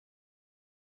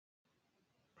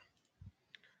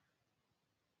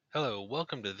Hello,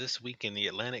 welcome to This Week in the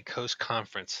Atlantic Coast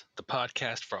Conference, the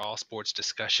podcast for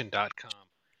allsportsdiscussion.com.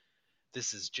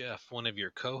 This is Jeff, one of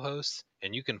your co-hosts,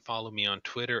 and you can follow me on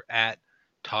Twitter at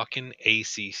Talkin'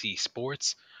 ACC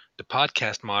Sports. The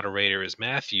podcast moderator is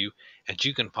Matthew, and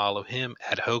you can follow him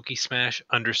at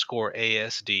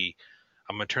HokeySmash_ASD.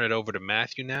 I'm going to turn it over to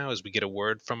Matthew now as we get a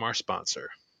word from our sponsor.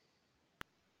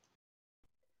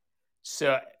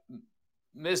 So,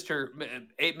 Mr.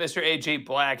 AJ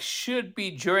Black should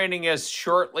be joining us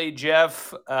shortly,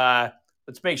 Jeff.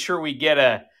 Let's make sure we get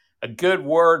a good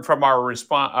word from our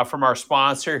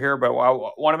sponsor here. But I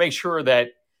want to make sure that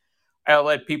I'll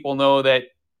let people know that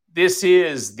this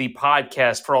is the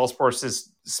podcast for all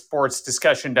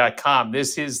sportsdiscussion.com.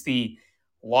 This is the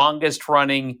longest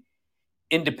running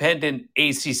independent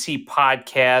ACC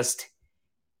podcast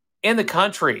in the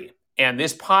country. And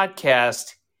this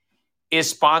podcast is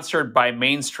sponsored by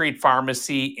Main Street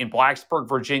Pharmacy in Blacksburg,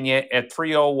 Virginia at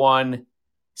 301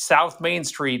 South Main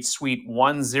Street, Suite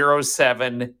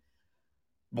 107,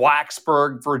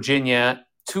 Blacksburg, Virginia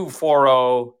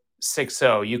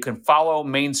 24060. You can follow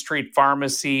Main Street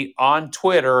Pharmacy on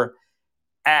Twitter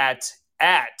at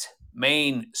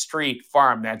Main Street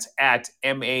Farm. That's at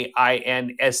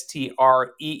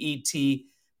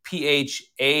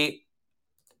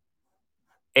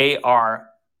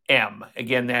MAINSTREETPHAARM.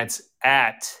 Again, that's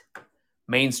at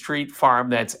Main Street Farm.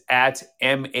 That's at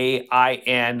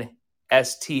MAINSTREETPHARM.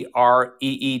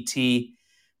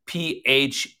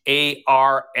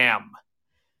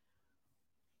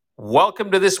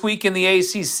 Welcome to This Week in the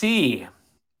ACC.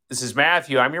 This is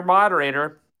Matthew. I'm your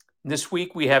moderator. This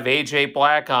week we have AJ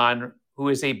Black on, who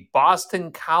is a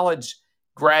Boston College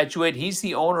graduate. He's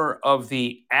the owner of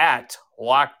the at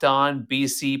Locked On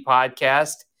BC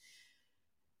podcast.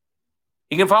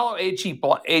 You can follow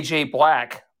AJ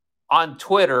Black on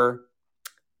Twitter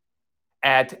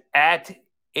at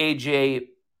AJ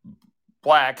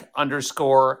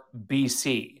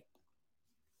Black_BC.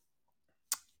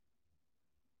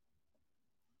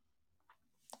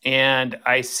 And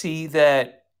I see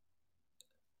that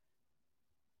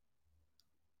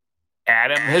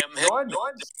Adam has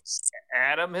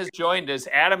joined us.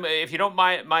 Adam, if you don't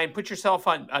mind, put yourself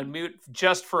on mute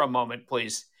just for a moment,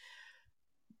 please.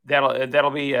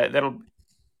 That'll be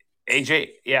AJ.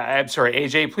 Yeah, I'm sorry,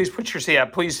 AJ. Please put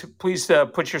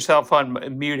put yourself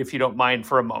on mute if you don't mind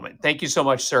for a moment. Thank you so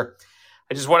much, sir.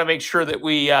 I just want to make sure that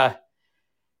we get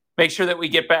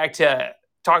back to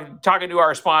talking to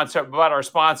our sponsor about our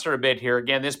sponsor a bit here.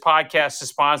 Again, this podcast is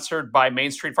sponsored by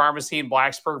Main Street Pharmacy in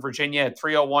Blacksburg, Virginia at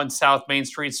 301 South Main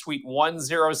Street, Suite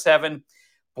 107,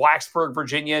 Blacksburg,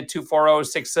 Virginia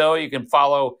 24060. You can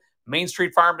follow Main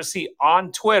Street Pharmacy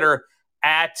on Twitter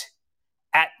at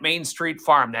Main Street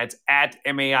Farm. That's at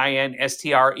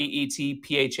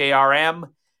MAINSTREETPHARM.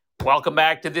 Welcome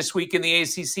back to This Week in the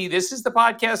ACC. This is the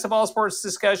podcast of All Sports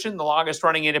Discussion, the longest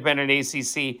running independent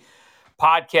ACC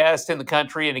podcast in the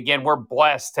country. And again, we're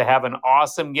blessed to have an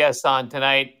awesome guest on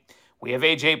tonight. We have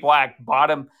AJ Black,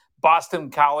 Boston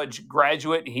College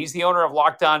graduate. He's the owner of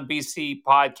Locked On BC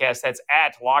podcast. That's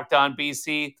at Locked On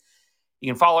BC.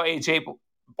 You can follow AJ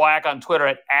Black on Twitter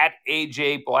at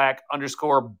AJ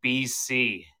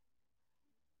Black_BC.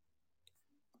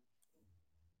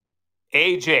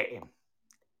 AJ,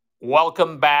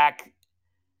 welcome back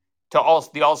to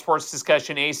the All Sports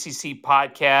Discussion ACC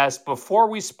podcast. Before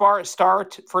we start,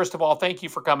 first of all, thank you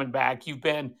for coming back. You've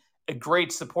been a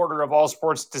great supporter of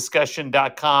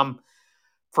allsportsdiscussion.com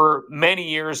for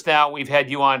many years now. We've had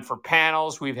you on for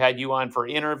panels. We've had you on for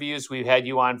interviews. We've had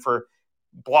you on for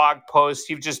blog posts.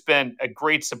 You've just been a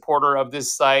great supporter of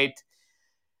this site,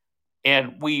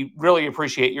 and we really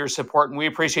appreciate your support, and we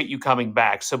appreciate you coming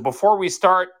back. So before we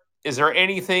start, is there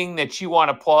anything that you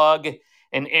want to plug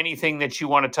and anything that you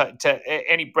want to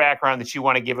any background that you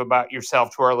want to give about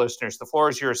yourself to our listeners? The floor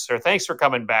is yours, sir. Thanks for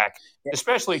coming back,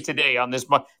 especially today on this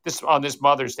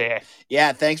Mother's Day.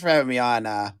 Yeah, thanks for having me on.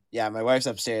 My wife's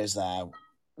upstairs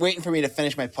waiting for me to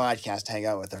finish my podcast to hang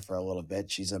out with her for a little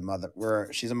bit. She's a mother.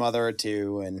 She's a mother or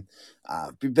two, and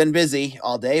we've been busy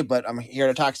all day. But I'm here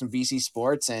to talk some BC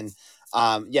sports, and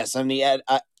yes, I'm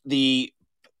the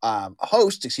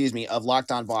host, of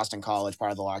Locked On Boston College,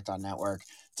 part of the Locked On Network.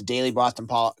 It's a daily Boston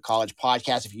College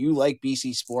podcast. If you like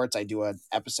BC sports, I do an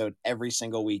episode every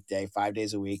single weekday, 5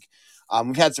 days a week.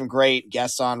 We've had some great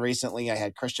guests on recently. I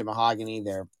had Christian Mahogany,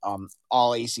 their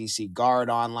all ACC guard,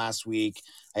 on last week.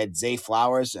 I had Zay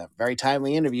Flowers, a very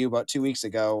timely interview about 2 weeks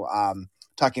ago,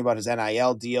 talking about his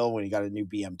NIL deal when he got a new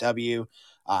BMW.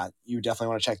 You definitely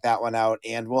want to check that one out.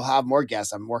 And we'll have more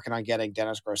guests. I'm working on getting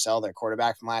Dennis Grosel, their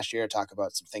quarterback from last year, to talk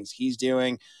about some things he's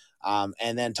doing.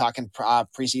 and then talking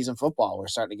preseason football. We're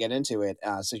starting to get into it.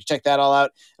 So check that all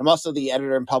out. I'm also the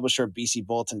editor and publisher of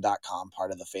BCBulletin.com,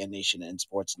 part of the Fan Nation and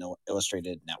Sports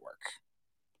Illustrated Network.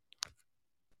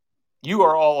 You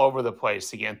are all over the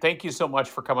place again. Thank you so much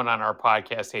for coming on our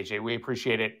podcast, AJ. We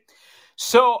appreciate it.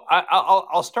 So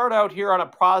I'll start out here on a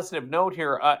positive note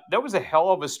here. That was a hell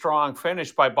of a strong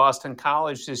finish by Boston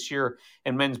College this year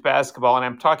in men's basketball, and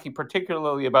I'm talking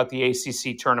particularly about the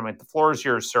ACC tournament. The floor is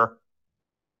yours, sir.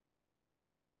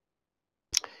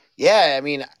 Yeah, I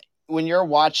mean, when you're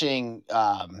watching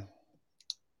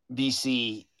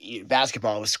BC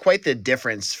basketball, it was quite the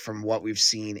difference from what we've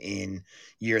seen in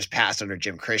years past under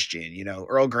Jim Christian. You know,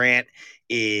 Earl Grant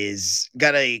is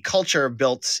got a culture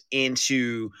built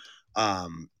into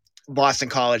Boston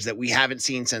College that we haven't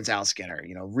seen since Al Skinner.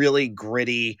 You know, really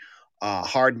gritty,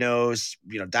 hard nosed,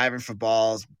 diving for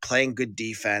balls, playing good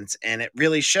defense, and it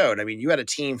really showed. I mean, you had a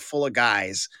team full of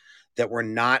guys that were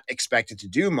not expected to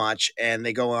do much, and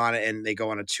they go on a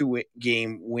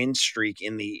 2-game win streak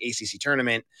in the ACC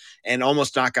tournament and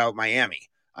almost knock out Miami.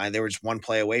 They were just one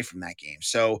play away from that game.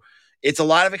 So it's a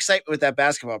lot of excitement with that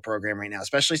basketball program right now,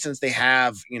 especially since they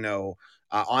have,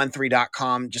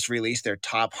 on3.com just released their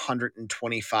top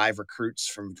 125 recruits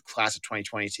from the class of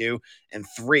 2022, and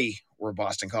 3 were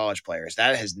Boston College players.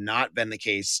 That has not been the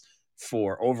case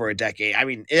for over a decade. I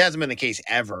mean, it hasn't been the case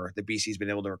ever that BC's been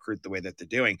able to recruit the way that they're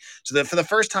doing. So that for the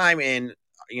first time in,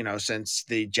 since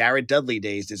the Jared Dudley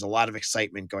days, there's a lot of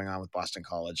excitement going on with Boston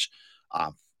College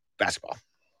basketball.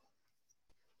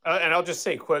 And I'll just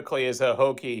say quickly as a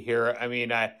Hokie here, I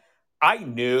mean, I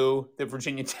knew that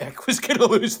Virginia Tech was going to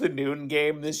lose the noon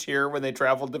game this year when they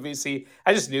traveled to BC.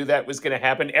 I just knew that was going to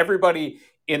happen. Everybody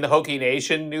in the Hokie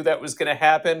Nation knew that was going to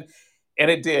happen, and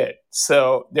it did.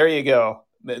 So there you go.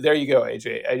 There you go,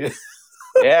 AJ.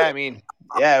 Yeah, I mean,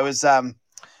 it was.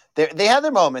 They had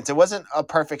their moments. It wasn't a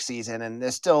perfect season, and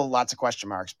there's still lots of question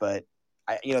marks. But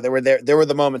there were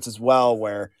the moments as well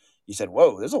where you said,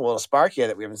 "Whoa, there's a little spark here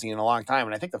that we haven't seen in a long time."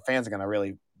 And I think the fans are going to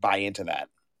really buy into that.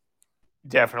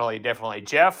 Definitely.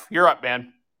 Jeff, you're up,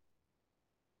 man.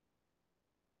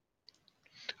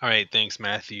 All right, thanks,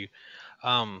 Matthew.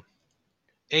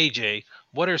 AJ,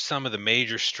 what are some of the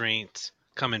major strengths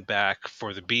coming back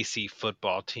for the BC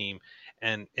football team?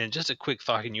 And just a quick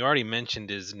thought, and you already mentioned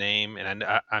his name, and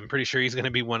I'm pretty sure he's going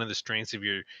to be one of the strengths of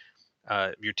your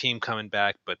team coming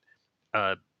back. But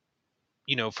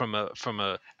from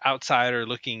a outsider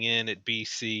looking in at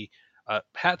BC,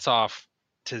 hats off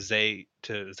to Zay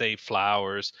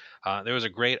Flowers. There was a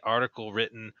great article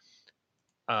written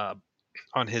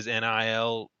on his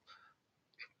NIL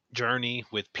journey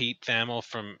with Pete Thamel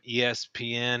from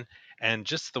ESPN, and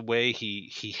just the way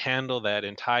he handled that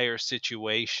entire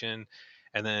situation,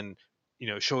 and then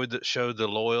showed the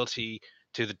loyalty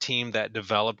to the team that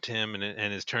developed him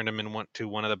and has turned him into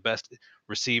one of the best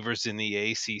receivers in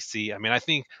the ACC. I mean, I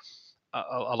think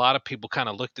a lot of people kind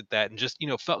of looked at that and just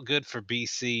felt good for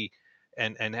BC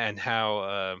and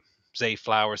how Zay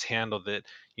Flowers handled it,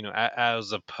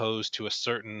 as opposed to a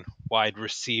certain wide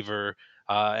receiver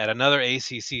at another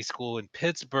ACC school in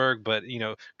Pittsburgh. But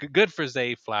good for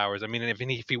Zay Flowers. I mean,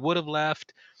 if he would have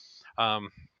left, I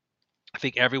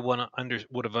think everyone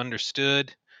would have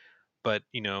understood. But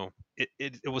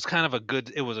it was kind of a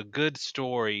good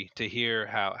story to hear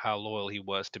how loyal he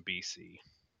was to BC.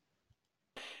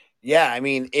 Yeah, I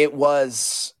mean, it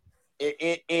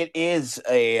is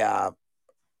a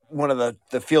one of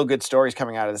the feel good stories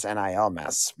coming out of this NIL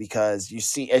mess, because you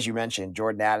see, as you mentioned,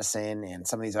 Jordan Addison and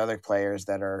some of these other players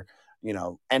that are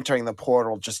entering the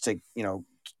portal just to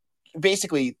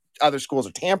basically other schools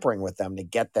are tampering with them to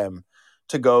get them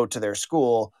to go to their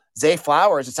school. Zay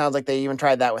Flowers, it sounds like they even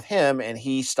tried that with him, and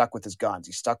he stuck with his guns.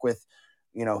 He stuck with,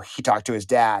 he talked to his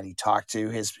dad, he talked to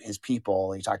his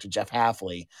people, he talked to Jeff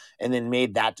Hafley, and then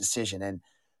made that decision. And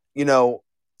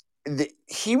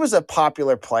he was a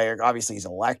popular player. Obviously, he's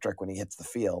electric when he hits the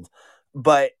field,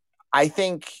 but I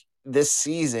think this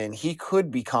season he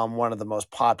could become one of the most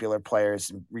popular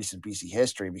players in recent BC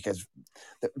history, because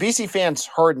the BC fans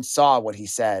heard and saw what he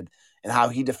said and how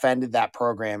he defended that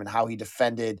program and how he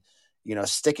defended,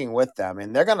 sticking with them,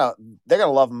 and they're gonna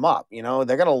love him up.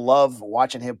 They're gonna love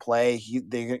watching him play.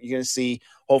 You're gonna see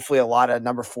hopefully a lot of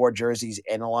number 4 jerseys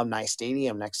in Alumni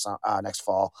Stadium next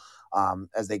fall.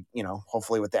 As they,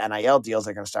 hopefully with the NIL deals,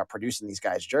 they're going to start producing these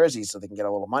guys' jerseys so they can get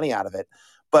a little money out of it.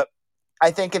 But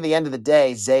I think in the end of the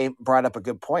day, Zay brought up a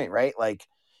good point, right? Like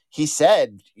he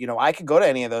said, I could go to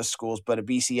any of those schools, but a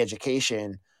BC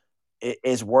education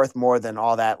is worth more than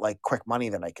all that like quick money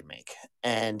that I can make.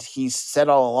 And he said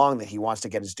all along that he wants to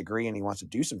get his degree and he wants to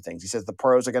do some things. He says the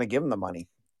pros are going to give him the money.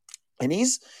 And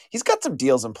he's got some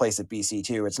deals in place at BC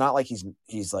too. It's not like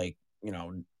he's like,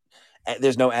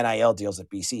 there's no NIL deals at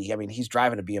BC. I mean, he's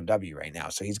driving a BMW right now,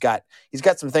 so he's got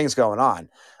some things going on.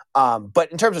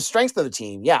 But in terms of strength of the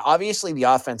team, yeah, obviously the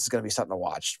offense is going to be something to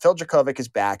watch. Phil Dracovic is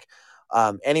back.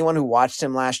 Anyone who watched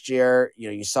him last year,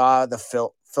 you saw the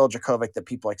Phil Dracovic that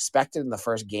people expected in the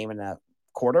first game in a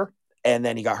quarter, and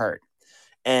then he got hurt.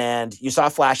 And you saw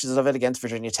flashes of it against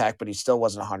Virginia Tech, but he still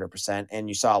wasn't 100%. And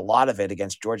you saw a lot of it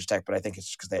against Georgia Tech, but I think it's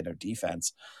just because they had no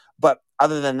defense. But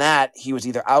other than that, he was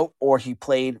either out or he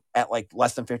played at like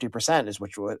less than 50%, is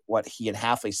what he and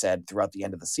Halfley said throughout the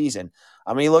end of the season.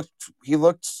 I mean, he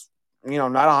looked, he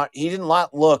didn't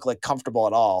look like comfortable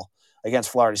at all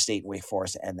against Florida State and Wake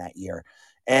Forest to end that year.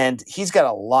 And he's got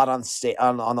a lot on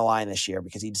the line this year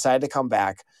because he decided to come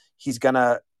back. He's going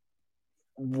to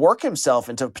work himself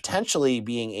into potentially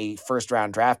being a first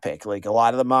round draft pick. Like a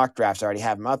lot of the mock drafts already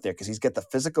have him out there because he's got the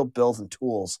physical builds and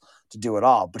tools to do it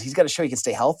all, but he's got to show he can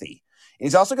stay healthy. And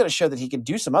he's also got to show that he can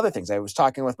do some other things. I was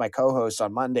talking with my co-host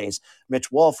on Mondays,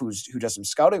 Mitch Wolf, who does some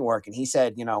scouting work. And he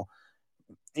said,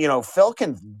 Phil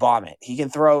can bomb it. He can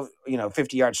throw,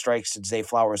 50-yard strikes to Zay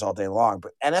Flowers all day long,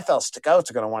 but NFL scouts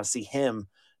are going to want to see him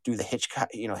do the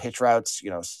hitch routes,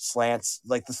 slants,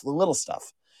 like this little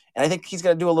stuff. And I think he's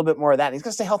going to do a little bit more of that. And he's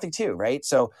going to stay healthy too, right?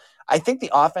 So I think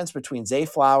the offense between Zay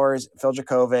Flowers, Phil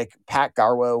Dracovic, Pat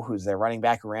Garwo, who's their running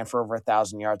back who ran for over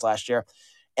 1,000 yards last year,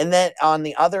 and then on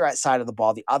the other side of the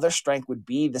ball, the other strength would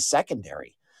be the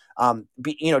secondary.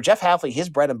 Jeff Halfley, his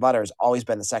bread and butter has always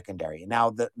been the secondary. Now,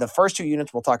 the first two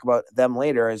units, we'll talk about them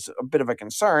later, is a bit of a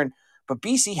concern, but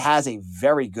BC has a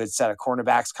very good set of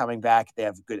cornerbacks coming back. They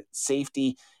have good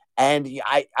safety. And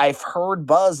I've heard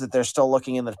buzz that they're still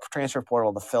looking in the transfer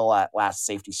portal to fill that last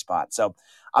safety spot. So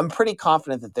I'm pretty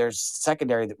confident that there's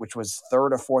secondary, which was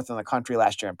third or fourth in the country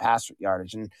last year in pass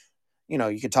yardage. And,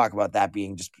 you could talk about that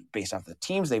being just based off the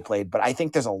teams they played, but I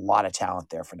think there's a lot of talent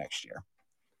there for next year.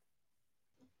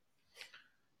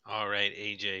 All right,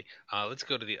 AJ, let's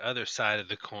go to the other side of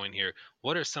the coin here.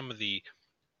 What are some of the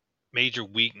major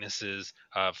weaknesses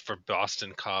for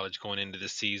Boston College going into the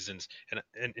seasons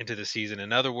and into the season?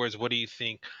 In other words, what do you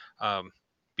think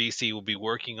BC will be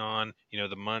working on?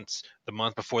 The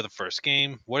month before the first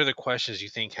game. What are the questions you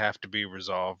think have to be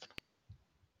resolved?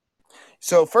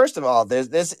 So first of all,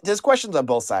 there's questions on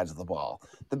both sides of the ball.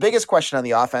 The biggest question on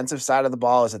the offensive side of the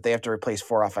ball is that they have to replace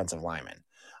 4 offensive linemen.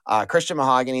 Christian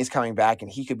Mahogany is coming back,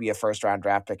 and he could be a first-round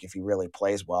draft pick if he really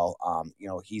plays well.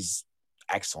 He's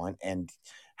excellent and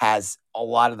has a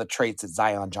lot of the traits that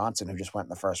Zion Johnson, who just went in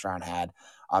the first round, had.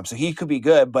 So he could be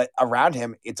good, but around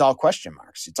him, it's all question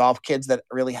marks. It's all kids that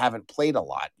really haven't played a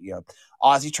lot.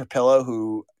 Ozzie Trapillo,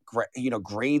 who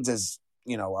grades as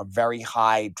a very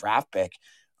high draft pick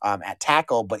at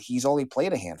tackle, but he's only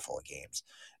played a handful of games.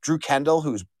 Drew Kendall,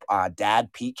 whose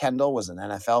dad, Pete Kendall, was an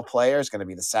NFL player, is going to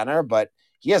be the center, but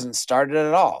he hasn't started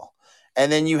at all.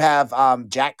 And then you have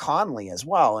Jack Conley as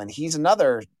well, and he's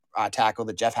another tackle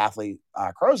that Jeff Halfley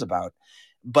crows about.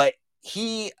 But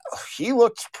he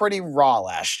looked pretty raw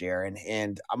last year,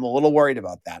 and I'm a little worried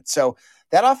about that. So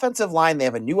that offensive line, they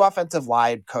have a new offensive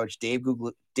line coach, Dave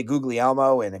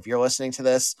DeGuglielmo, and if you're listening to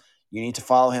this, you need to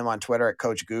follow him on Twitter at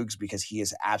Coach Googs because he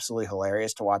is absolutely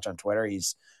hilarious to watch on Twitter.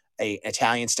 He's a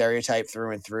Italian stereotype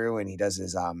through and through, and he does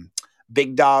his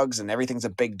big dogs, and everything's a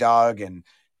big dog, and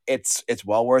it's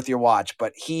well worth your watch.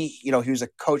 But he was a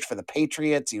coach for the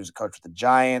Patriots. He was a coach for the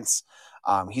Giants.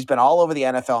 He's been all over the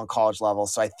NFL and college level.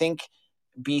 So I think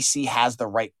BC has the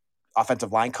right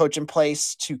offensive line coach in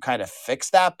place to kind of fix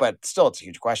that, but still it's a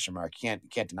huge question mark. You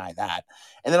can't deny that.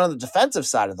 And then on the defensive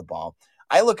side of the ball,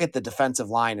 I look at the defensive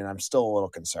line and I'm still a little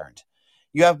concerned.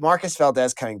 You have Marcus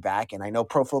Valdez coming back, and I know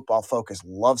Pro Football Focus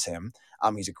loves him.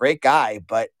 He's a great guy,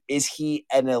 but is he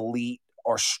an elite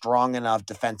or strong enough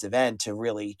defensive end to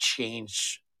really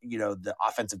change, the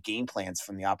offensive game plans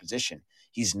from the opposition?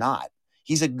 He's not.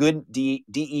 He's a good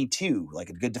DE2, like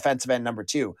a good defensive end number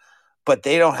 2, but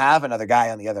they don't have another guy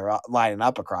on the other line and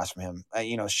up across from him.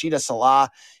 Shida Salah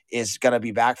is going to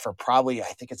be back for probably, I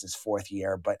think it's his 4th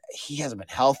year, but he hasn't been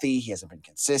healthy. He hasn't been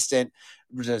consistent.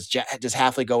 Does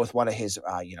Halfley go with one of his,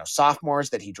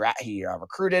 sophomores that he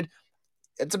recruited?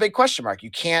 It's a big question mark.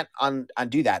 You can't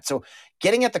undo that. So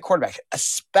getting at the quarterback,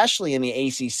 especially in the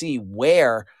ACC,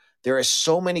 where there is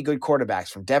so many good quarterbacks,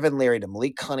 from Devin Leary to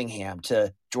Malik Cunningham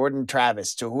to Jordan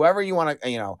Travis to whoever you want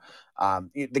to,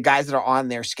 the guys that are on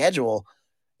their schedule,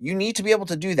 you need to be able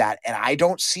to do that. And I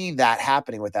don't see that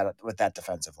happening with that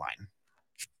defensive line.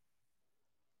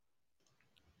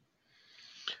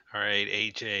 All right,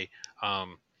 AJ.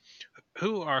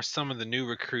 Who are some of the new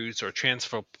recruits or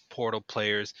transfer portal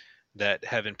players that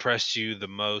have impressed you the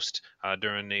most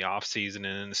during the off season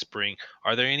and in the spring?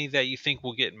 Are there any that you think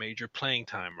will get major playing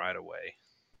time right away?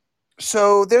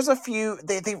 So there's a few.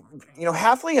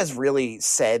 Halfley has really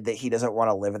said that he doesn't want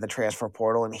to live in the transfer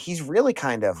portal, and he's really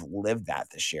kind of lived that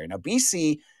this year. Now,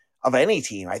 BC, of any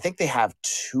team, I think they have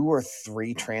 2 or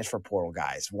 3 transfer portal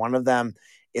guys. One of them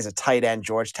is a tight end,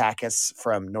 George Takis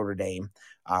from Notre Dame,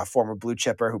 former blue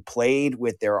chipper who played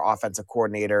with their offensive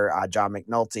coordinator, John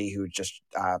McNulty, who just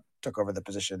took over the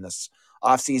position this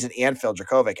offseason, and Phil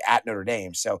Dracovic at Notre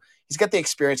Dame. So he's got the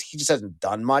experience. He just hasn't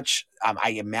done much.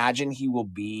 I imagine he will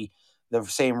be the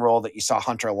same role that you saw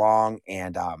Hunter Long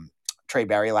and Trey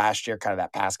Berry last year, kind of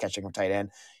that pass catching tight end.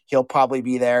 He'll probably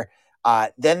be there.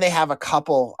 Then they have a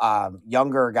couple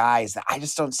younger guys that I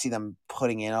just don't see them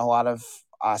putting in a lot of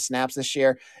snaps this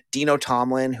year. Dino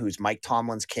Tomlin, who's Mike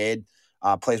Tomlin's kid,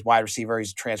 plays wide receiver.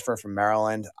 He's a transfer from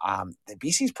Maryland. The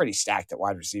BC's pretty stacked at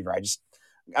wide receiver.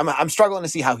 I'm struggling to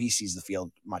see how he sees the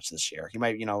field much this year. He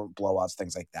might, blowouts,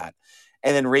 things like that.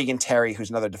 And then Reagan Terry,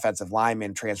 who's another defensive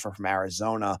lineman, transfer from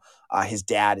Arizona. His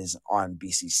dad is on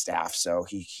BC's staff, so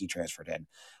he transferred in.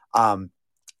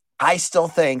 I still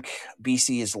think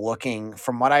BC is looking,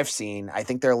 from what I've seen, I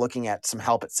think they're looking at some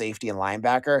help at safety and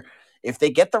linebacker. If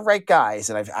they get the right guys,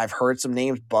 and I've heard some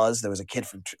names buzz. There was a kid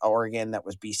from Oregon that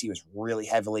was BC was really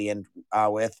heavily in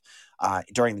with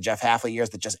during the Jeff Hafley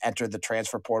years that just entered the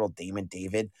transfer portal, Damon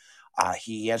David.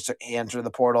 He entered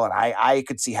the portal, and I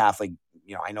could see Hafley.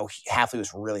 I know Hafley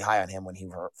was really high on him when he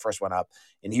first went up,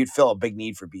 and he'd fill a big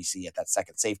need for BC at that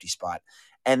second safety spot.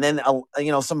 And then,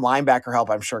 some linebacker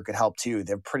help, I'm sure, could help too.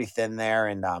 They're pretty thin there,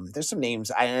 and there's some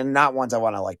names, and not ones I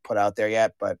want to put out there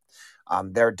yet, but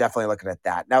they're definitely looking at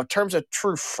that. Now, in terms of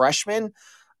true freshmen,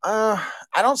 I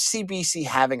don't see BC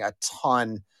having a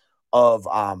ton of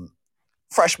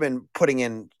freshmen putting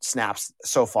in snaps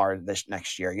so far this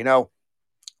next year.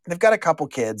 They've got a couple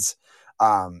kids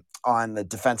on the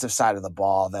defensive side of the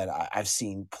ball that I've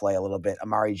seen play a little bit.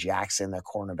 Amari Jackson, their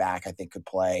cornerback, I think could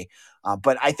play.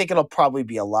 But I think it'll probably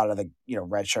be a lot of the,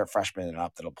 redshirt freshmen and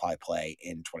up that'll probably play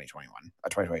in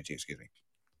 2022, excuse me.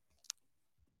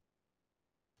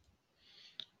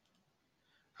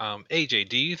 AJ,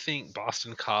 do you think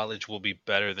Boston College will be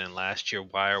better than last year?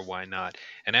 Why or why not?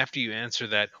 And after you answer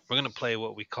that, we're going to play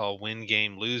what we call win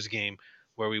game, lose game,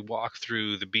 where we walk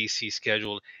through the BC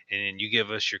schedule and you give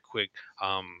us your quick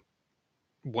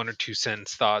 1 or 2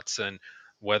 sentence thoughts on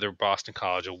whether Boston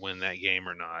College will win that game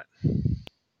or not.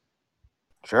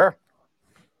 Sure.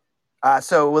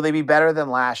 So will they be better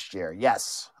than last year?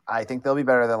 Yes, I think they'll be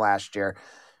better than last year.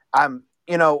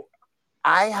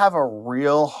 I have a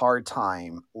real hard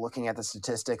time looking at the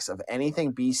statistics of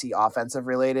anything BC offensive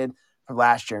related from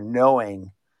last year,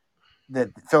 knowing that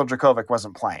Phil Dracovic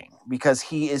wasn't playing, because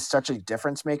he is such a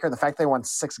difference maker. The fact they won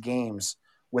 6 games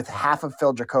with half of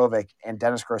Phil Dracovic and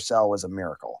Dennis Grosel was a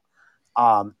miracle.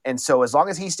 And so as long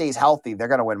as he stays healthy, they're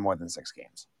going to win more than 6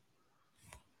 games.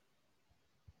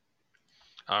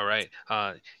 All right.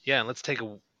 And let's take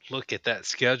a look at that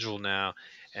schedule now.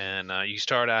 And you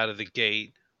start out of the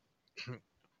gate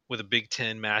with a Big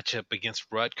Ten matchup against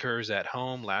Rutgers at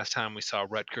home. Last time we saw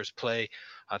Rutgers play,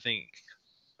 I think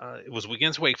it was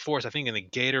against Wake Forest, I think in the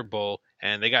Gator Bowl,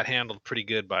 and they got handled pretty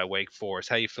good by Wake Forest.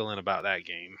 How you feeling about that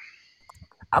game?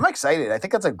 I'm excited. I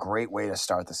think that's a great way to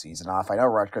start the season off. I know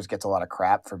Rutgers gets a lot of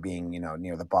crap for being,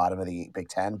 near the bottom of the Big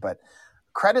Ten, but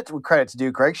credit to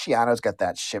do. Greg Schiano's got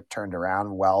that ship turned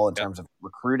around well in terms of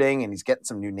recruiting, and he's getting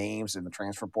some new names in the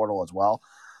transfer portal as well.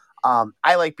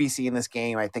 I like BC in this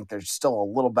game. I think they're still a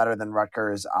little better than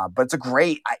Rutgers, but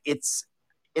it's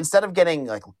instead of getting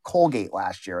like Colgate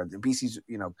last year, the BC's,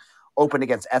 opened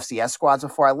against FCS squads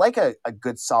before. I like a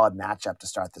good solid matchup to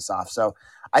start this off. So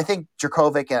I think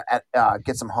Dracovic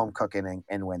get some home cooking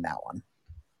and win that one.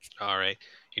 All right.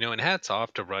 And hats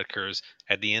off to Rutgers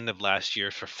at the end of last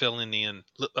year for filling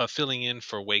in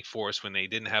for Wake Forest when they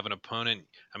didn't have an opponent.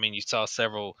 I mean, you saw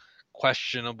several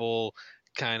questionable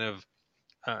kind of,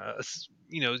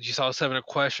 you saw 7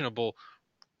 questionable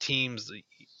teams,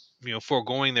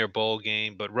 foregoing their bowl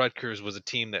game, but Rutgers was a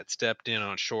team that stepped in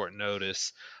on short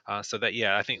notice. I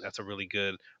think that's a really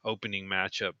good opening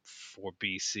matchup for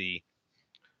BC.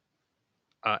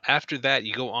 After that,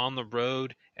 you go on the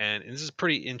road, and this is a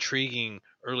pretty intriguing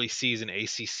early season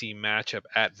ACC matchup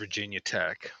at Virginia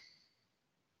Tech.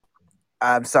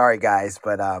 I'm sorry, guys,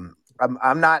 but I'm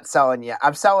not selling yet.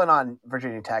 I'm selling on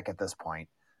Virginia Tech at this point.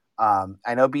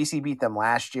 I know BC beat them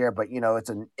last year, but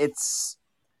it's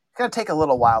going to take a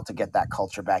little while to get that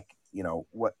culture back.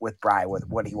 With Bry, with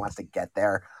what he wants to get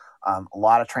there. A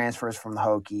lot of transfers from the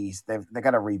Hokies. They're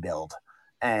going to rebuild,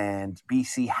 and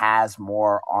BC has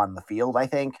more on the field, I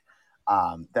think.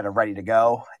 that are ready to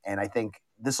go. And I think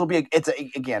this will be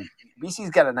again,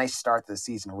 BC's got a nice start to the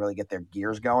season to really get their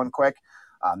gears going quick.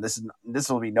 This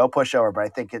will be no pushover, but I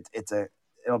think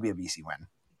it'll be a BC win.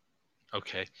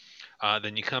 Okay.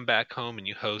 Then you come back home and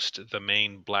you host the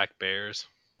Maine Black Bears.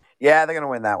 Yeah, they're gonna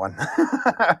win that one.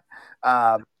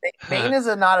 Maine is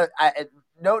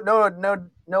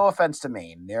no offense to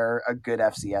Maine. They're a good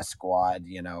FCS squad.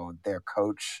 Their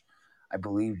coach, I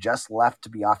believe, just left to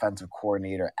be offensive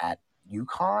coordinator at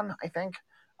UConn. I think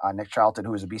Nick Charlton,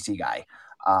 who is a BC guy.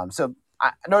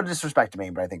 No disrespect to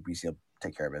Maine, but I think BC will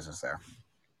take care of business there.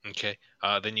 Okay.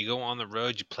 Then you go on the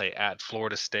road. You play at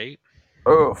Florida State.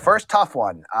 Oh, first tough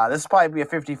one. This will probably be a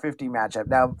 50-50 matchup.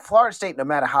 Now, Florida State, no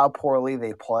matter how poorly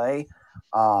they play,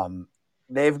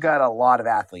 they've got a lot of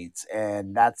athletes,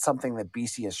 and that's something that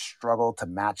BC has struggled to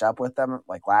match up with them.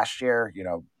 Like last year,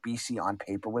 BC on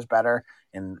paper was better,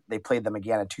 and they played them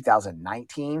again in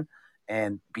 2019,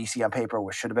 and BC on paper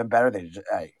should have been better.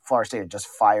 Florida State had just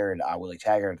fired Willie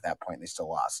Taggart at that point, and they still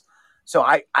lost. So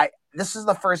this is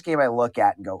the first game I look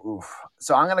at and go, oof.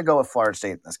 So I'm going to go with Florida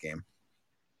State in this game.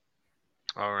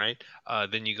 All right.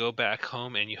 Then you go back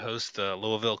home and you host the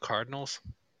Louisville Cardinals.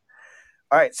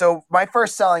 All right. So my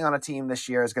first selling on a team this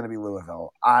year is going to be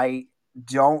Louisville. I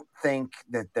don't think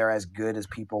that they're as good as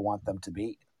people want them to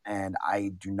be. And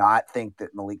I do not think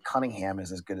that Malik Cunningham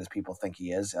is as good as people think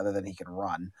he is, other than he can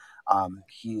run.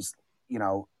 He's,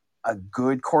 a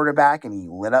good quarterback, and he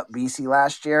lit up BC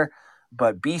last year.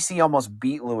 But BC almost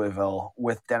beat Louisville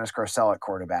with Dennis Grosel at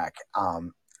quarterback.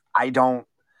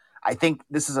 I think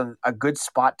this is a good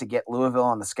spot to get Louisville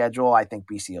on the schedule. I think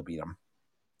BC will beat them.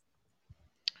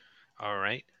 All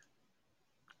right.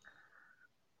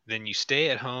 Then you stay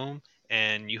at home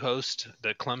and you host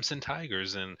the Clemson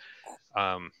Tigers. And,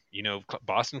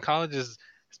 Boston College has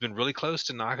been really close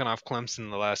to knocking off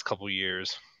Clemson the last couple of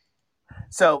years.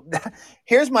 So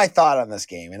here's my thought on this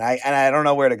game. And I don't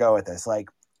know where to go with this. Like,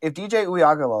 if DJ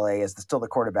Uiagalelei is still the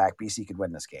quarterback, BC could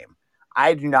win this game.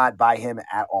 I do not buy him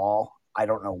at all. I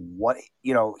don't know what,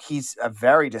 he's a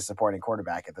very disappointing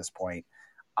quarterback at this point.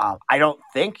 I don't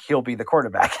think he'll be the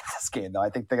quarterback in this game, though. I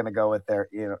think they're going to go with their,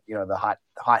 the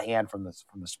hot hand from the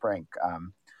spring.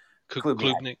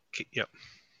 Klubnik. Yep.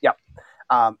 Yep.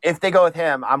 If they go with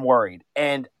him, I'm worried.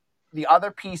 And the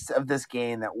other piece of this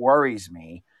game that worries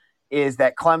me is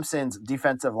that Clemson's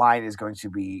defensive line is going to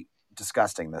be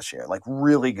disgusting this year, like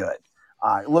really good.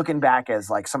 Looking back as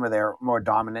like some of their more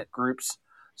dominant groups.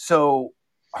 So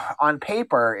on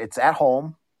paper, it's at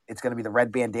home. It's going to be the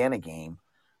red bandana game.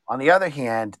 On the other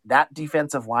hand, that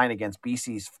defensive line against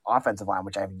BC's offensive line,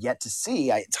 which I have yet to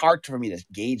see, it's hard for me to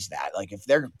gauge that. Like if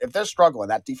they're struggling,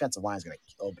 that defensive line is going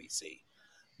to kill BC.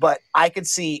 But I could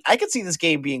see this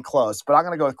game being close. But I'm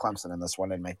going to go with Clemson in this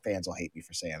one, and my fans will hate me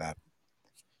for saying that.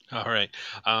 All right.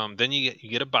 Then you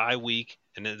get a bye week,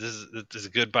 and this is a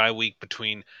good bye week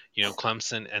between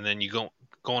Clemson, and then you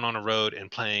going on a road and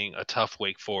playing a tough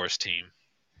Wake Forest team.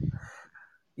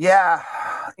 Yeah,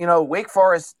 Wake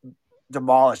Forest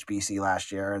demolished BC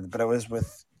last year, but it was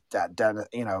with Phil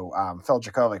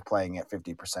Jakovic playing at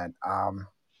 50%. I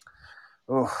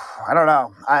don't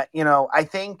know. I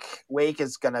think Wake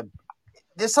is gonna.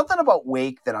 There's something about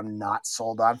Wake that I'm not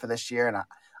sold on for this year, and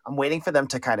I'm waiting for them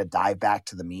to kind of dive back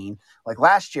to the mean. Like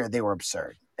last year, they were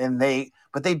absurd,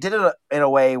 but they did it in a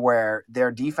way where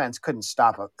their defense couldn't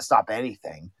stop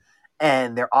anything,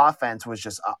 and their offense was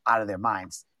just out of their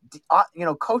minds.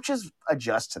 Coaches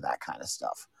adjust to that kind of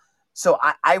stuff. So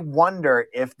I wonder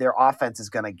if their offense is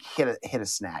going to hit a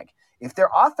snag. If their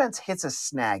offense hits a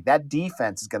snag, that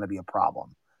defense is going to be a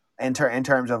problem in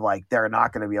terms of like they're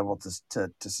not going to be able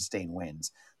to sustain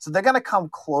wins. So they're going to come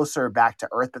closer back to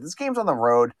earth. But this game's on the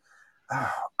road.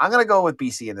 I'm going to go with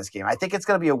BC in this game. I think it's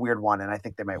going to be a weird one, and I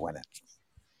think they might win it.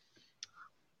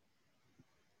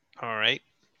 All right.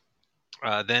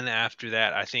 Then after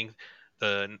that, I think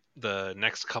the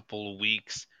next couple of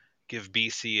weeks give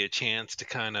BC a chance to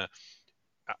kind of,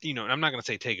 I'm not going to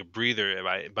say take a breather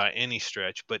by any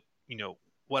stretch, but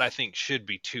what I think should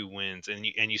be 2 wins, and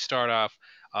you start off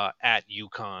at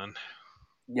UConn.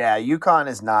 Yeah, UConn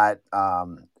is not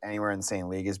anywhere in the same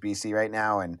league as BC right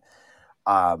now, and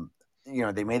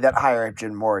they made that hire at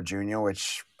Jim Moore Jr.,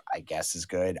 which I guess is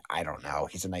good. I don't know.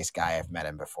 He's a nice guy. I've met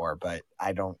him before, but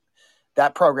I don't.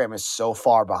 That program is so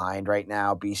far behind right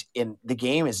now. The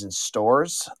game is in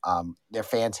stores. Their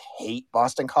fans hate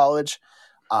Boston College,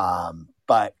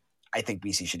 but I think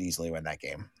BC should easily win that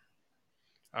game.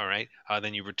 All right.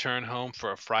 Then you return home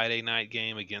for a Friday night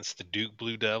game against the Duke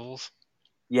Blue Devils.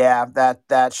 Yeah,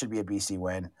 that should be a BC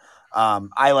win.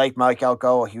 I like Mike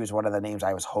Elko. He was one of the names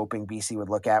I was hoping BC would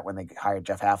look at when they hired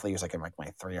Jeff Hafley. He was like in like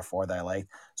my 3 or 4 that I liked.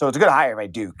 So it's a good hire by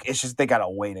Duke. It's just they got a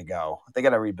way to go. They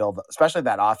got to rebuild, especially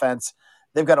that offense.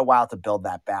 They've got a while to build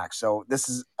that back. So this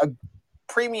is a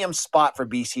premium spot for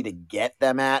BC to get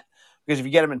them at, because if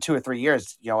you get them in 2 or 3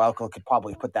 years, Elko could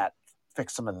probably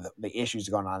fix some of the issues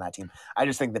going on that team. I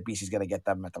just think that BC is going to get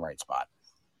them at the right spot.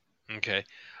 Okay.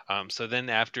 So then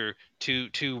after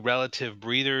two relative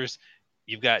breathers,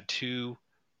 you've got two,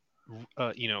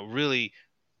 really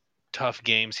tough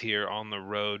games here on the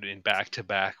road in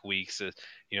back-to-back weeks. This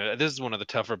is one of the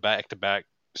tougher back-to-back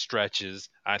stretches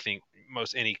I think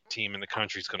most any team in the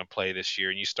country is going to play this year.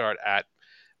 And you start at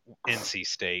NC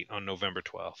State on November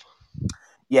 12th.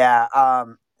 Yeah,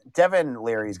 Devin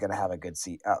Leary is going to have a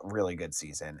really good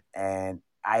season, and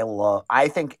I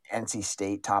think NC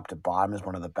State top to bottom is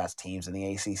one of the best teams in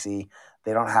the ACC.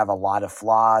 They don't have a lot of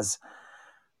flaws.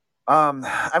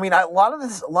 I mean, a lot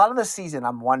of this season,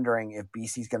 I'm wondering if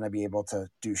BC is going to be able to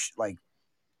do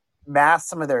mask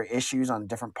some of their issues on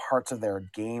different parts of their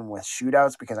game with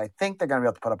shootouts, because I think they're going to be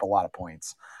able to put up a lot of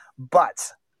points.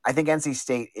 But I think NC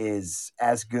State is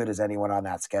as good as anyone on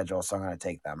that schedule, so I'm going to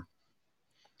take them.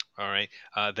 All right.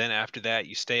 Then after that,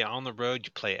 you stay on the road.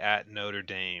 You play at Notre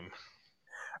Dame.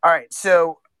 All right.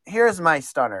 So here's my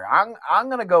stunner. I'm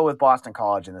going to go with Boston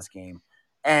College in this game,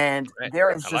 and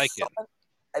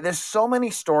there's so many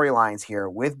storylines here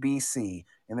with BC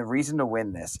and the reason to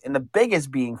win this, and the biggest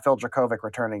being Phil Dracovic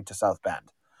returning to South Bend.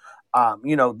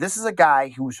 This is a guy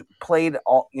who's played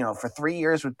for 3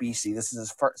 years with BC. This is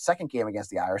his second game against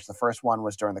the Irish. The first one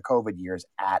was during the COVID years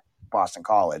at Boston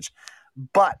College,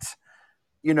 but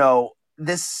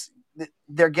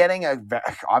they're getting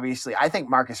obviously, I think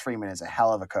Marcus Freeman is a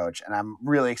hell of a coach, and I'm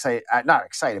really excited. Not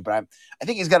excited, but I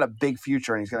think he's got a big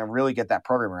future, and he's going to really get that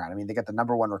program around. I mean, they got the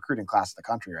number 1 recruiting class in the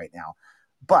country right now,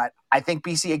 but I think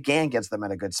BC again gets them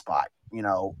in a good spot.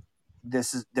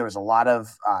 There's a lot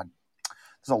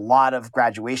of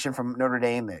graduation from Notre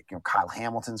Dame. That Kyle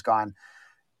Hamilton's gone.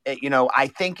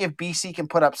 I think if BC can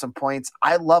put up some points,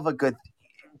 I love a good.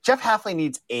 Jeff Hafley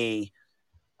needs a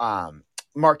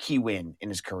marquee win in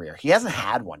his career. He hasn't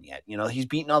had one yet. He's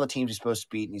beaten all the teams he's supposed to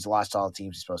beat, and he's lost all the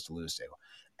teams he's supposed to lose to.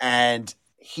 And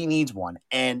he needs one.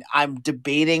 And I'm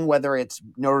debating whether it's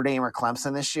Notre Dame or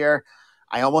Clemson this year.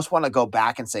 I almost want to go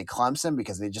back and say Clemson,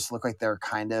 because they just look like they're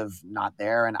kind of not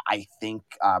there. And I think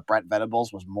Brent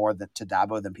Venables was more to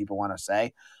Dabo than people want to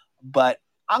say. But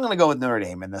I'm going to go with Notre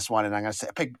Dame in this one, and I'm going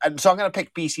to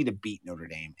pick BC to beat Notre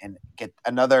Dame and get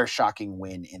another shocking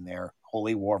win in their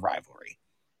Holy War rivalry.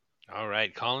 All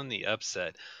right, calling the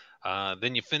upset.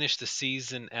 Then you finish the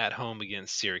season at home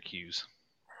against Syracuse.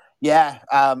 Yeah,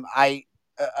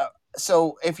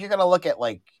 so if you're going to look at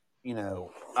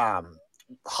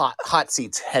hot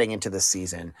seats heading into this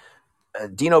season,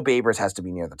 Dino Babers has to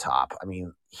be near the top. I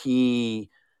mean,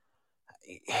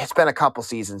 it's been a couple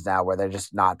seasons now where they're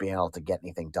just not being able to get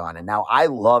anything done. And now I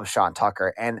love Sean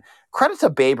Tucker, and credit to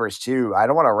Babers too. I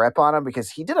don't want to rip on him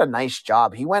because he did a nice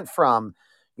job. He went from,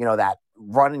 that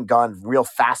run and gun, real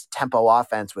fast tempo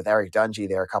offense with Eric Dungy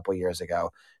there a couple years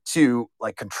ago to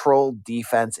controlled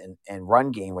defense and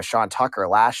run game with Sean Tucker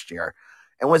last year,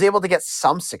 and was able to get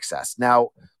some success. Now,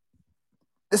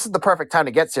 this is the perfect time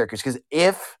to get Syracuse, because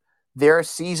if their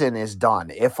season is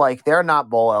done, if they're not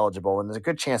bowl eligible, and there's a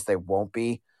good chance they won't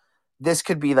be, this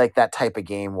could be that type of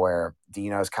game where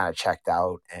Dino's kind of checked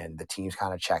out and the team's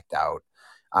kind of checked out.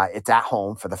 It's at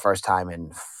home for the first time in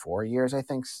 4 years, I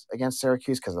think, against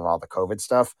Syracuse because of all the COVID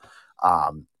stuff.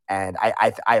 And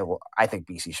I think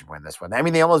BC should win this one. I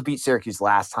mean, they almost beat Syracuse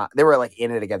last time. They were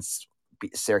in it against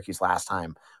Syracuse last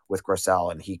time with Grosel,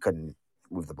 and he couldn't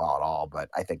move the ball at all. But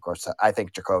I think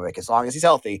Dracovic, as long as he's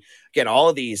healthy, again, all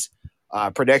of these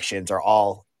predictions are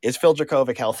is Phil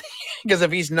Dracovic healthy? Because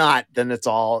if he's not, then it's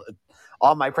all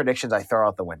my predictions I throw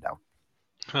out the window.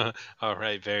 All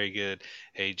right, very good.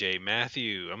 AJ,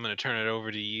 Matthew, I'm going to turn it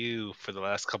over to you for the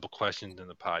last couple questions in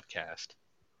the podcast.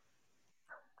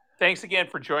 Thanks again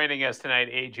for joining us tonight,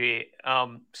 AJ.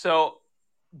 So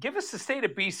give us the state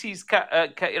of BC's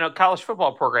college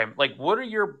football program. What are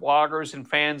your bloggers and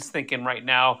fans thinking right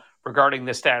now regarding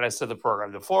the status of the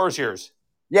program? The floor is yours.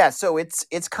 Yeah, so it's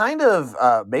kind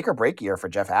of make or break year for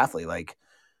Jeff Hafley.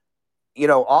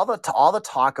 All the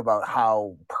talk about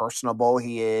how personable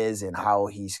he is and how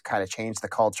he's kind of changed the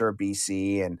culture of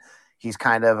BC, and he's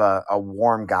kind of a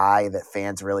warm guy that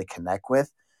fans really connect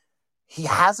with. He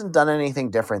hasn't done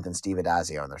anything different than Steve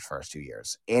Addazio in their first 2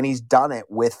 years. And he's done it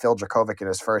with Phil Dracovic in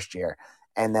his first year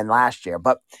and then last year.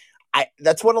 But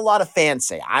that's what a lot of fans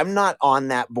say. I'm not on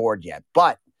that board yet,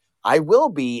 but I will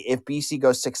be if BC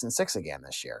goes 6-6 again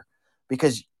this year,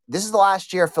 because this is the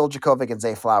last year of Phil Djokovic and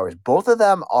Zay Flowers. Both of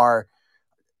them are,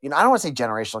 I don't want to say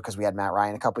generational because we had Matt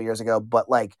Ryan a couple years ago, but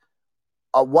like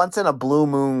a once in a blue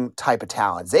moon type of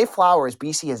talent. Zay Flowers,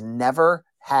 BC has never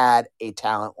had a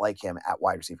talent like him at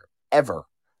wide receiver, ever.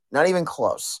 Not even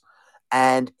close.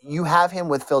 And you have him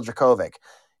with Phil Djokovic.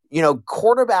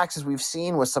 Quarterbacks, as we've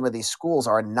seen with some of these schools,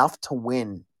 are enough to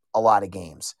win a lot of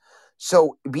games.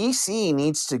 So BC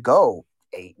needs to go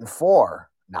 8-4,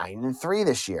 9-3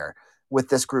 this year with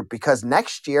this group, because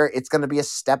next year it's going to be a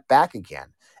step back again.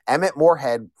 Emmett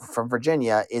Moorhead from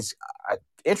Virginia is an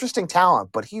interesting talent,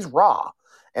 but he's raw.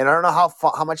 And I don't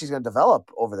know how much he's going to develop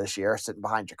over this year sitting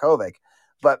behind Djokovic.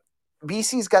 But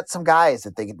BC's got some guys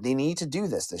that they need to do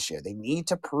this year. They need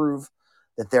to prove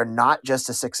that they're not just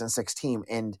a 6-6 team.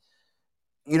 And,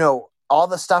 all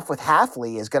the stuff with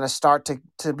Halfley is going to start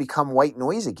to become white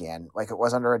noise again, like it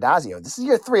was under Adazio. This is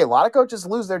year 3. A lot of coaches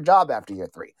lose their job after year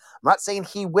 3. I'm not saying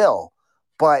he will,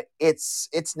 but it's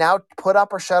now put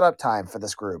up or shut up time for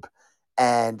this group.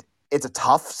 And it's a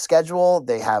tough schedule.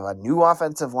 They have a new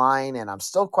offensive line, and I'm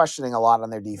still questioning a lot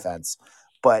on their defense.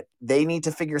 But they need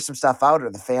to figure some stuff out, or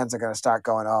the fans are going to start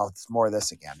going, oh, it's more of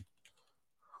this again.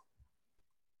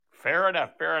 Fair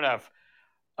enough.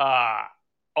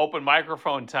 Open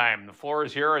microphone time. The floor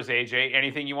is yours, AJ.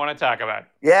 Anything you want to talk about?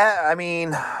 Yeah, I mean,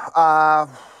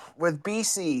 with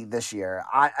BC this year,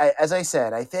 I as I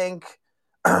said, I think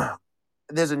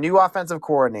there's a new offensive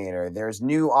coordinator. There's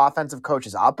new offensive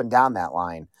coaches up and down that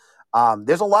line.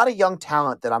 There's a lot of young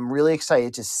talent that I'm really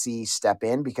excited to see step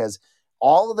in, because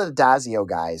all of the Adazio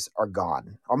guys are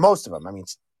gone, or most of them. I mean,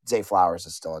 Zay Flowers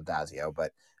is still Adazio,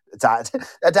 but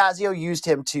Adazio used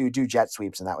him to do jet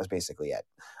sweeps, and that was basically it.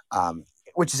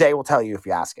 Which Zay will tell you if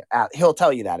you ask him. He'll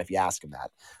tell you that if you ask him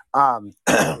that.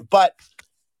 But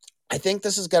I think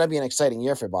this is going to be an exciting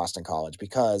year for Boston College,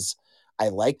 because I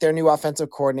like their new offensive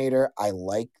coordinator. I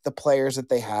like the players that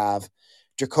they have.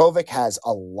 Djokovic has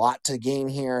a lot to gain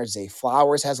here. Zay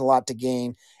Flowers has a lot to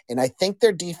gain. And I think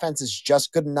their defense is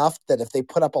just good enough that if they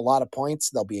put up a lot of points,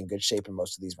 they'll be in good shape in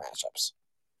most of these matchups.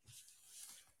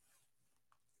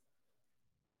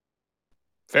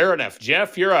 Fair enough.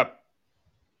 Jeff, you're up.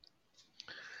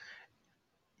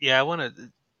 Yeah, I want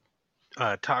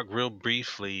to talk real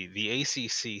briefly. The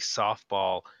ACC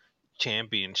softball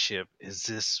championship is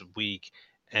this week,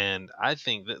 and I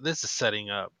think that this is setting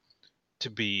up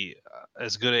to be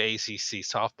as good an ACC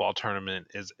softball tournament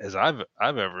as I've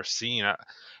ever seen.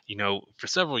 For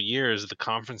several years, the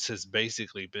conference has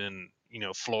basically been,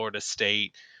 Florida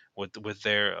State with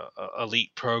their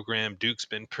elite program. Duke's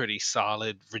been pretty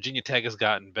solid. Virginia Tech has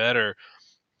gotten better.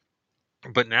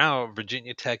 But now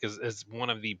Virginia Tech is one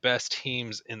of the best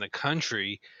teams in the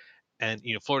country, and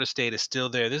Florida State is still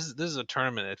there. This is a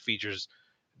tournament that features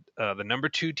the number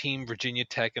 2 team Virginia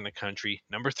Tech in the country,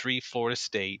 number 3 Florida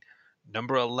State,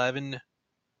 number 11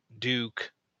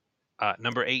 Duke,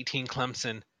 number 18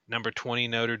 Clemson, number 20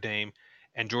 Notre Dame,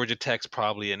 and Georgia Tech's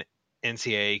probably an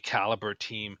NCAA caliber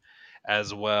team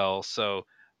as well. So,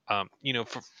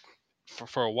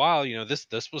 for a while, this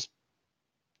was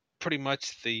pretty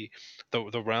much the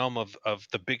realm of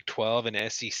the Big 12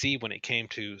 and SEC when it came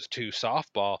to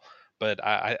softball. But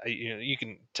I you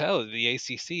can tell the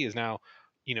ACC is now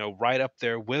right up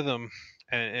there with them,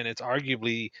 and it's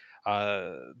arguably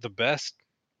the best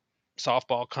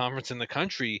softball conference in the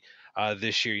country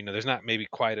this year. There's not maybe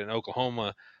quite an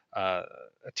Oklahoma a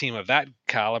team of that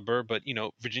caliber, but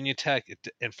Virginia Tech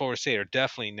and Florida State are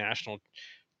definitely national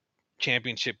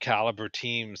championship caliber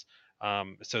teams.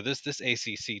 So this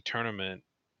ACC tournament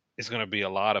is going to be a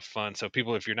lot of fun. So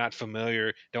people, if you're not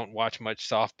familiar, don't watch much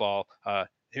softball,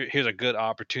 here's a good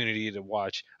opportunity to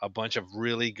watch a bunch of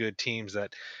really good teams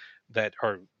that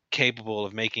are capable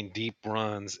of making deep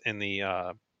runs in the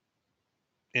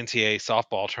NCAA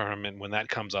softball tournament when that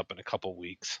comes up in a couple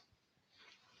weeks.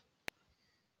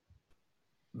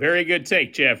 Very good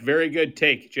take, Jeff. Very good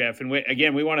take, Jeff. And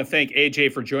we want to thank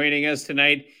AJ for joining us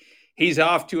tonight. He's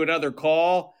off to another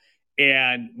call,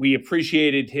 and we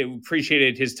appreciated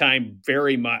his time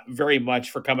very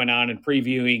much for coming on and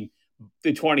previewing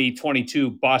the 2022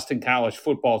 Boston College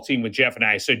football team with Jeff and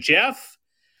I. So, Jeff,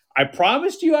 I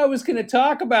promised you I was going to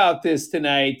talk about this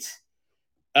tonight.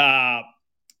 As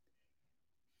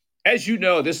you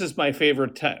know, this is my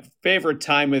favorite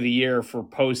time of the year for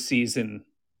postseason.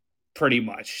 Pretty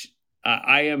much,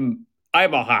 I'm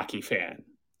a hockey fan.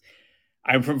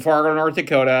 I'm from Fargo, North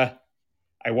Dakota.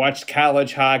 I watched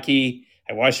college hockey.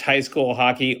 I watched high school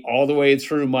hockey all the way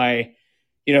through my,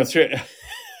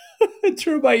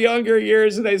 through my younger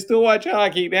years, and I still watch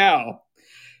hockey now.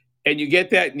 And you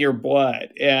get that in your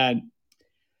blood. And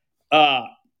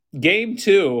game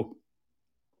 2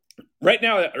 right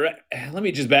now, let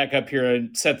me just back up here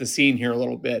and set the scene here a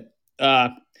little bit.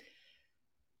 The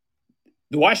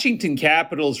Washington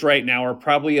Capitals right now are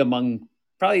probably one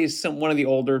of the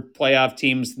older playoff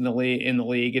teams in the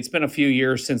league. It's been a few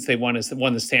years since they won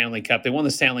the Stanley Cup. They won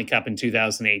the Stanley Cup in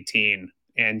 2018,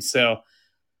 and so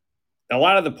a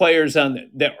lot of the players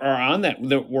that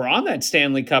were on that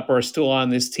Stanley Cup are still on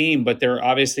this team, but they're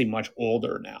obviously much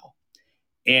older now,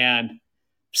 and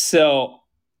so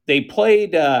they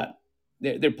played.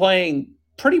 They're playing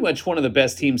pretty much one of the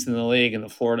best teams in the league, in the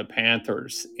Florida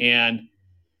Panthers, and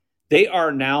they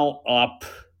are now up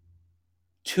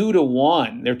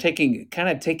 2-1. They're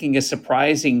taking a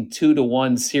surprising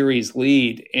 2-1 series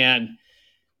lead. And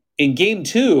in game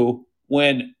 2,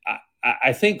 when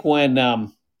I think when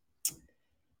a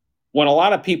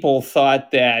lot of people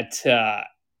thought that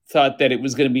it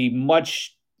was going to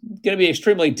be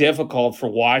extremely difficult for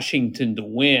Washington to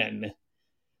win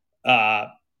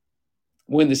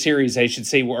the series, I should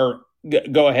say, or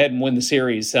go ahead and win the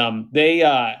series.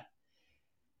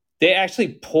 They actually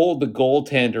pulled the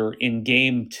goaltender in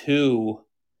game 2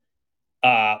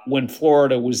 when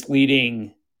Florida was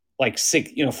leading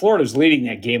Florida was leading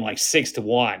that game like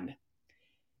 6-1.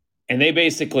 And they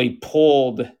basically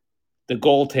pulled the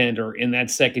goaltender in that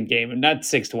second game, and not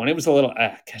 6-1. It was a little,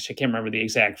 I can't remember the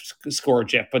exact score,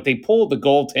 Jeff, but they pulled the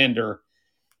goaltender,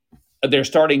 their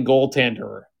starting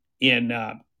goaltender in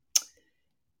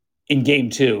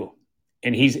game 2.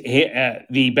 And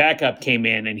the backup came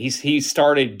in, and he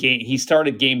started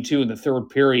game 2 in the third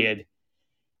period,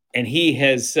 and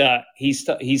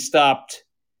he stopped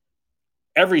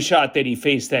every shot that he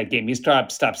faced that game. He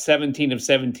stopped 17 of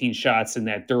 17 shots in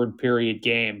that third period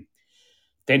game.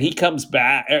 Then he comes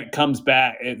back.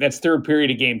 That's third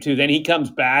period of game 2. Then he comes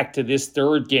back to this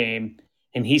third game,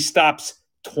 and he stops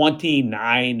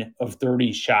 29 of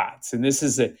 30 shots. And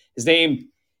his name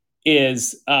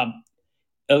is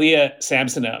Ilya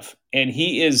Samsonov, and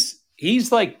he's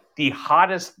like the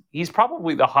hottest. He's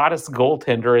probably the hottest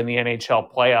goaltender in the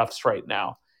NHL playoffs right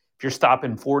now. If you're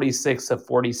stopping 46 of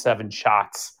 47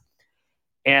 shots,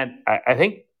 and I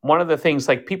think one of the things,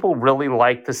 like, people really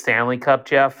like the Stanley Cup,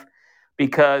 Jeff,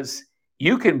 because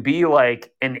you can be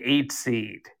like an 8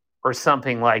 seed or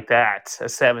something like that, a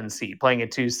 7 seed playing a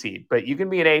 2 seed, but you can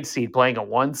be an 8 seed playing a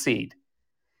 1 seed.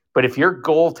 But if your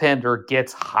goaltender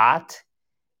gets hot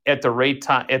at the right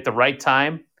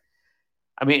time,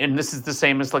 I mean, and this is the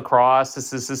same as lacrosse,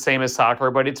 this is the same as soccer,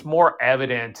 but it's more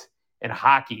evident in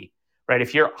hockey, right?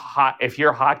 If your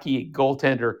hockey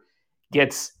goaltender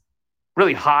gets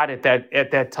really hot at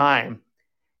that time,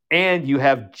 and you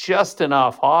have just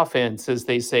enough offense, as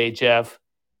they say, Jeff,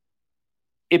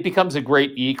 it becomes a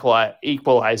great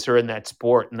equalizer in that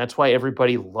sport, and that's why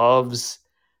everybody loves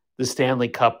the Stanley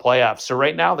Cup playoffs. So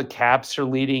right now, the Caps are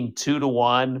leading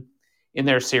 2-1 in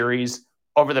their series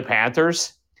over the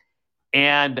Panthers.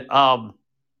 And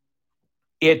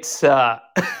it's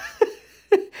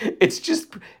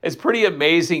it's pretty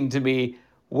amazing to me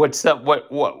what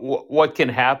can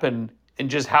happen, and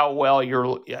just how well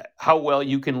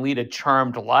you can lead a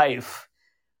charmed life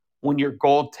when your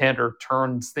goaltender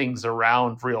turns things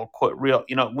around real quick.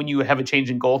 When you have a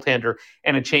change in goaltender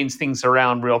and it changes things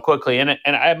around real quickly. And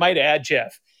I might add,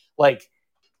 Jeff, like,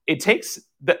 it takes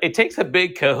a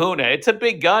big kahuna. It's a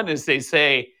big gun, as they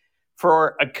say,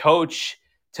 for a coach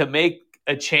to make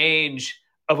a change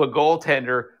of a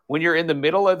goaltender when you're in the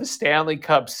middle of the Stanley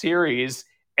Cup series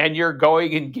and you're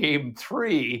going in game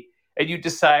 3, and you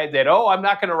decide that, I'm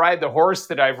not going to ride the horse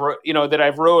that I've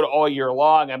rode all year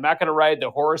long. I'm not going to ride the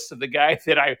horse of the guy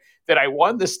that I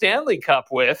won the Stanley Cup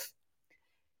with,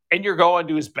 and you're going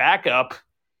to his backup.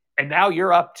 And now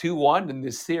you're up 2-1 in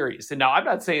this series. And now I'm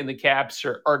not saying the Caps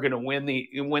are going to win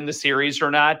the series or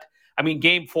not. I mean,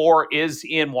 game 4 is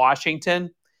in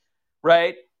Washington,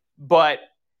 right? But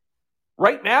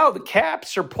right now, the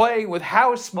Caps are playing with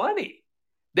house money.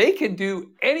 They can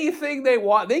do anything they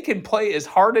want. They can play as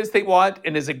hard as they want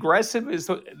and as aggressive as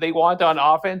they want on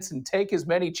offense, and take as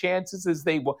many chances as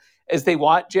they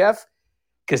want, Jeff,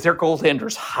 because their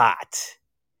goaltender's hot.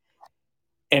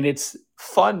 And it's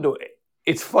fun to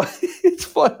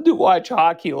watch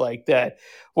hockey like that.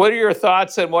 What are your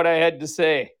thoughts on what I had to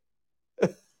say?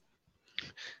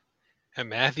 And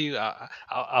Matthew,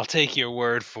 I'll take your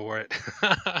word for it.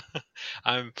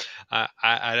 I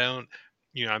don't,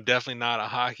 I'm definitely not a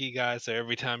hockey guy, so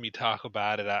every time you talk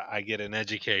about it, I get an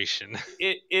education.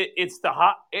 It's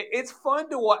fun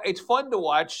to watch. It's fun to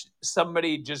watch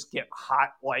somebody just get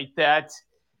hot like that,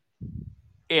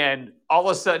 and all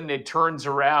of a sudden it turns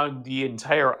around the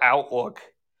entire outlook.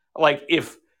 Like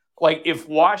if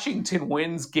Washington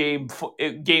wins game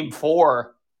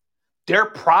 4, they're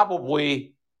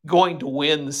probably going to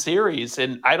win the series.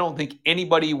 And I don't think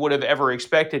anybody would have ever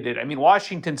expected it. I mean,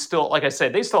 Washington still, like I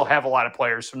said, they still have a lot of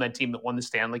players from that team that won the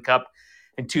Stanley Cup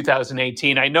in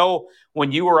 2018. I know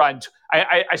when you were on,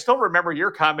 I still remember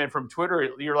your comment from Twitter.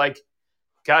 You're like,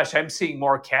 gosh, I'm seeing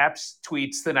more Caps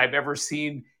tweets than I've ever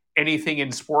seen anything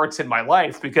in sports in my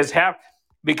life, because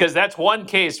that's one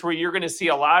case where you're going to see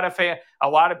a lot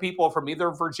of people from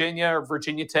either Virginia or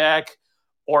Virginia Tech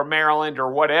or Maryland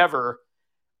or whatever,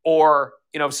 or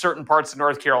certain parts of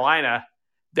North Carolina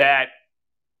that,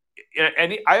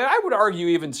 and I would argue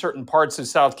even certain parts of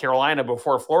South Carolina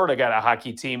before Florida got a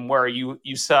hockey team, where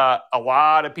you saw a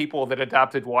lot of people that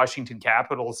adopted Washington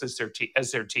Capitals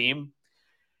as their team,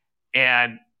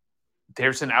 and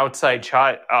there's an outside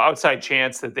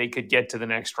chance that they could get to the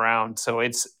next round. So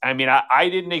I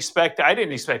didn't expect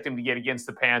them to get against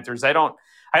the Panthers. I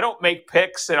don't make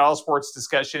picks at All Sports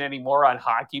Discussion anymore on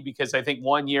hockey, because I think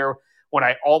one year when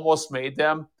I almost made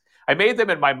them, I made them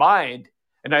in my mind,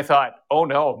 and I thought, oh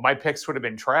no, my picks would have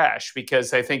been trash,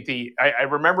 because I think I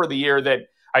remember the year that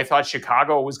I thought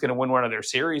Chicago was going to win one of their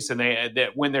series, and they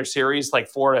win their series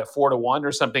like 4-1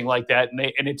 or something like that,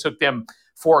 and it took them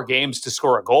 4 games to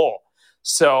score a goal.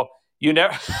 So I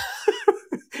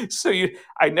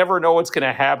never know what's going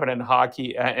to happen in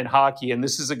hockey. And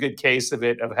this is a good case of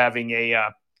it, of having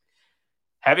a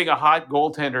hot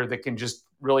goaltender that can just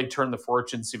really turn the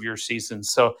fortunes of your season.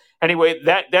 So anyway,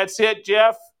 that's it,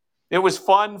 Jeff. It was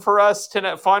fun for us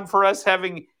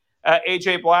having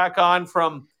AJ Black on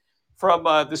from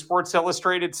the Sports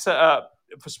Illustrated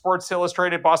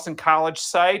Boston College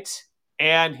site,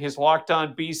 and his Locked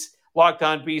On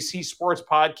BC Sports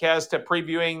podcast,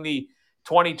 previewing the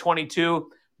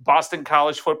 2022 Boston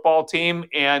College football team.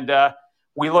 And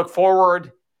we look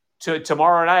forward to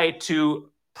tomorrow night to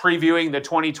previewing the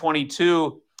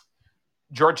 2022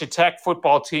 Georgia Tech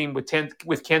football team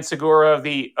with Ken Segura of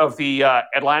the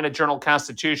Atlanta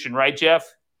Journal-Constitution. Right, Jeff?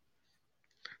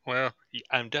 Well,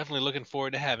 I'm definitely looking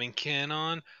forward to having Ken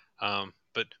on,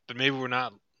 but maybe we're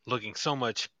not looking so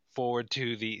much forward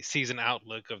to the season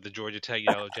outlook of the Georgia Tech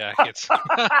Yellow Jackets.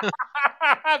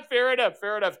 Fair enough.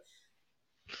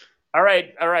 All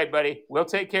right, buddy. We'll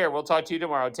take care. We'll talk to you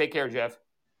tomorrow. Take care, Jeff.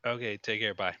 Okay, take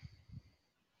care. Bye.